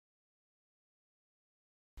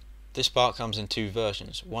This part comes in two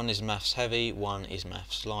versions. One is maths heavy, one is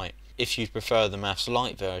maths light. If you prefer the maths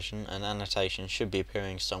light version, an annotation should be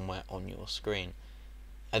appearing somewhere on your screen.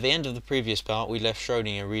 At the end of the previous part, we left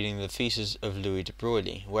Schrodinger reading the thesis of Louis de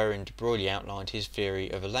Broglie, wherein de Broglie outlined his theory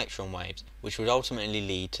of electron waves, which would ultimately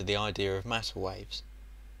lead to the idea of matter waves.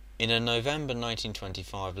 In a November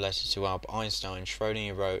 1925 letter to Albert Einstein,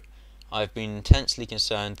 Schrodinger wrote, "I have been intensely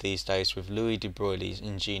concerned these days with Louis de Broglie's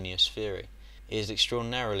ingenious theory. It is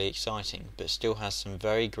extraordinarily exciting, but still has some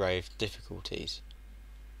very grave difficulties."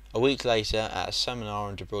 A week later, at a seminar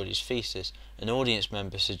on de Broglie's thesis, an audience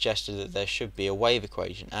member suggested that there should be a wave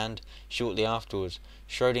equation, and, shortly afterwards,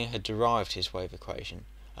 Schrodinger had derived his wave equation,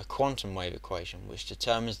 a quantum wave equation which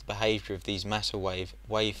determines the behaviour of these matter wave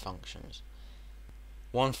functions.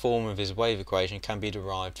 One form of his wave equation can be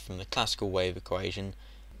derived from the classical wave equation,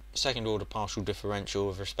 second order partial differential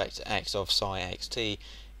with respect to x of psi xt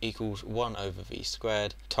equals 1 over v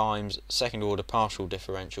squared times second order partial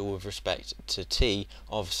differential with respect to t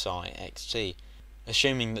of psi xt.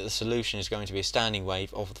 Assuming that the solution is going to be a standing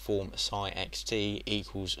wave of the form psi xt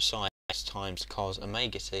equals psi x times cos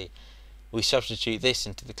omega t, we substitute this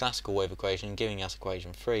into the classical wave equation, giving us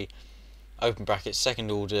equation 3, open brackets second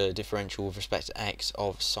order differential with respect to x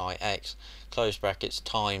of psi x, close brackets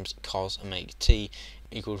times cos omega t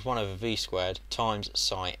equals 1 over v squared times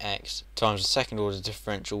psi x times the second order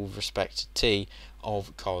differential with respect to t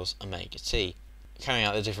of cos omega t. Carrying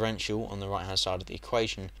out the differential on the right hand side of the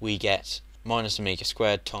equation, we get minus omega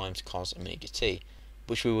squared times cos omega t,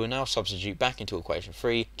 which we will now substitute back into equation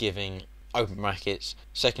 3, giving open brackets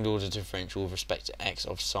second order differential with respect to x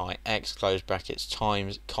of psi x close brackets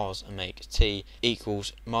times cos omega t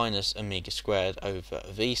equals minus omega squared over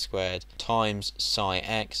v squared times psi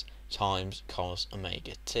x times cos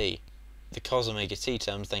omega t. The cos omega t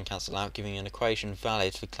terms then cancel out, giving an equation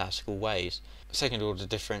valid for classical waves. Second order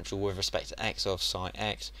differential with respect to x of psi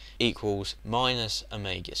x equals minus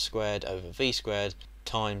omega squared over v squared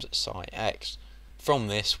times psi x. From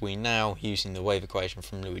this, we now, using the wave equation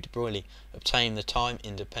from Louis de Broglie, obtain the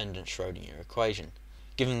time-independent Schrodinger equation.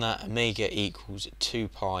 Given that omega equals 2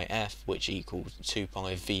 pi f, which equals 2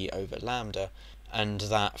 pi v over lambda, and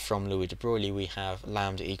that from Louis de Broglie we have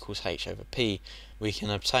lambda equals h over p, we can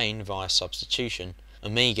obtain via substitution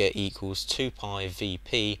omega equals 2 pi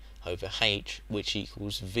vp over h, which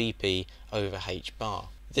equals vp over h bar.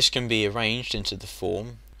 This can be arranged into the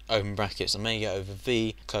form open brackets omega over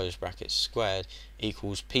v close brackets squared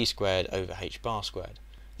equals p squared over h bar squared.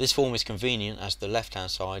 This form is convenient as the left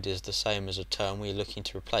hand side is the same as a term we are looking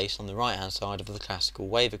to replace on the right hand side of the classical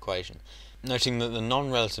wave equation, noting that the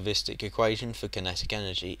non-relativistic equation for kinetic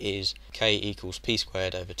energy is k equals p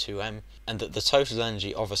squared over 2m, and that the total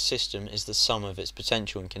energy of a system is the sum of its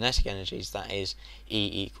potential and kinetic energies, that is, E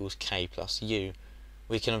equals k plus u.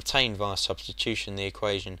 We can obtain via substitution the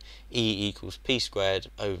equation E equals p squared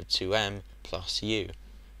over 2m plus u,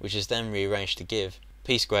 which is then rearranged to give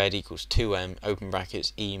p squared equals 2m open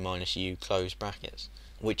brackets e minus u close brackets,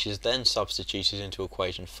 which is then substituted into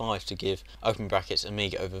equation 5 to give open brackets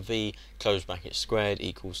omega over v close brackets squared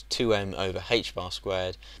equals 2m over h bar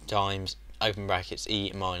squared times open brackets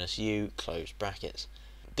e minus u close brackets.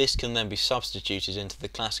 This can then be substituted into the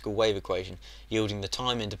classical wave equation, yielding the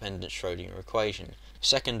time-independent Schrodinger equation.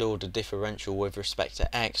 Second order differential with respect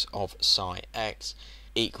to x of psi x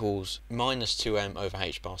equals minus 2m over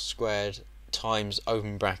h bar squared times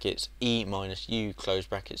open brackets e minus u close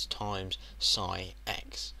brackets times psi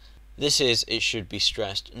x. This is, it should be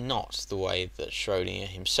stressed, not the way that Schrodinger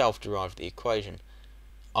himself derived the equation.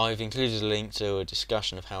 I've included a link to a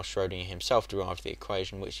discussion of how Schrodinger himself derived the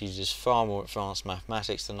equation, which uses far more advanced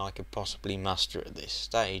mathematics than I could possibly muster at this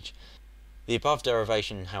stage. The above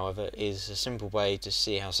derivation, however, is a simple way to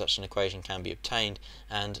see how such an equation can be obtained,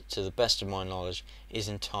 and, to the best of my knowledge, is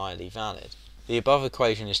entirely valid. The above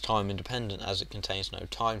equation is time independent as it contains no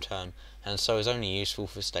time term, and so is only useful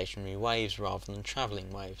for stationary waves rather than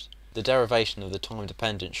travelling waves. The derivation of the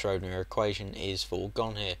time-dependent Schrodinger equation is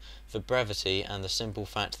foregone here, for brevity and the simple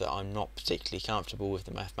fact that I'm not particularly comfortable with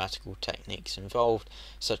the mathematical techniques involved,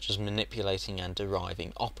 such as manipulating and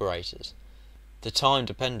deriving operators. The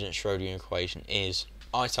time-dependent Schrodinger equation is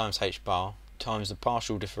I times h bar times the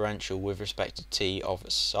partial differential with respect to t of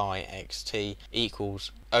psi xt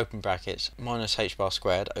equals open brackets minus h bar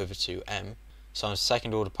squared over 2m times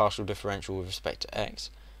second order partial differential with respect to x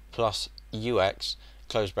plus ux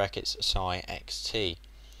close brackets psi xt.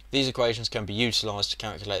 These equations can be utilised to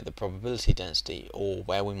calculate the probability density, or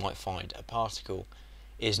where we might find a particle.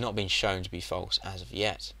 It has not been shown to be false as of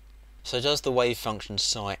yet. So does the wave function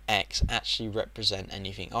psi x actually represent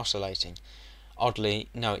anything oscillating? Oddly,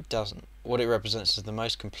 no it doesn't. What it represents is the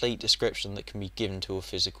most complete description that can be given to a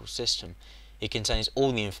physical system. It contains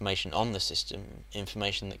all the information on the system,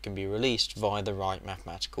 information that can be released via the right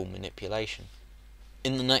mathematical manipulation.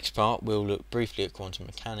 In the next part we'll look briefly at quantum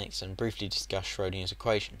mechanics and briefly discuss Schrodinger's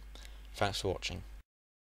equation. Thanks for watching.